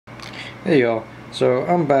Hey y'all, so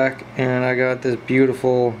I'm back and I got this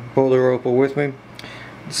beautiful boulder opal with me.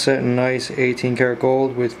 It's set in nice 18 karat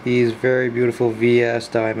gold with these very beautiful VS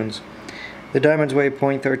diamonds. The diamonds weigh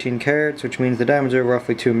 0.13 carats, which means the diamonds are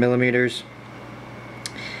roughly 2 millimeters.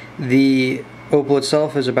 The opal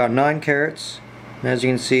itself is about 9 carats. And as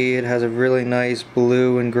you can see, it has a really nice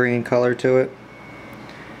blue and green color to it.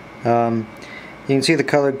 You can see the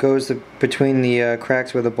color goes between the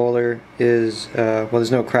cracks where the boulder is, well,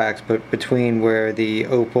 there's no cracks, but between where the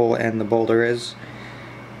opal and the boulder is.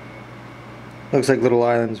 Looks like little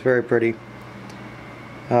islands, very pretty.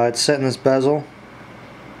 It's set in this bezel.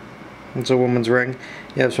 It's a woman's ring.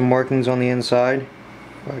 You have some markings on the inside,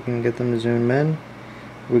 if I can get them to zoom in.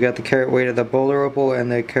 We got the carat weight of the boulder opal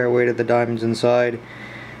and the carat weight of the diamonds inside.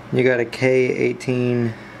 You got a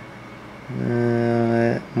K18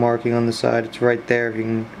 marking on the side. It's right there if you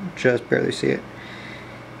can just barely see it.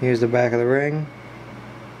 Here's the back of the ring.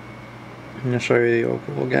 I'm going to show you the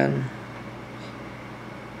opal again.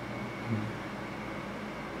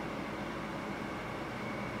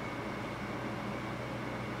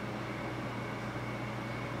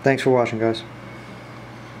 Thanks for watching, guys.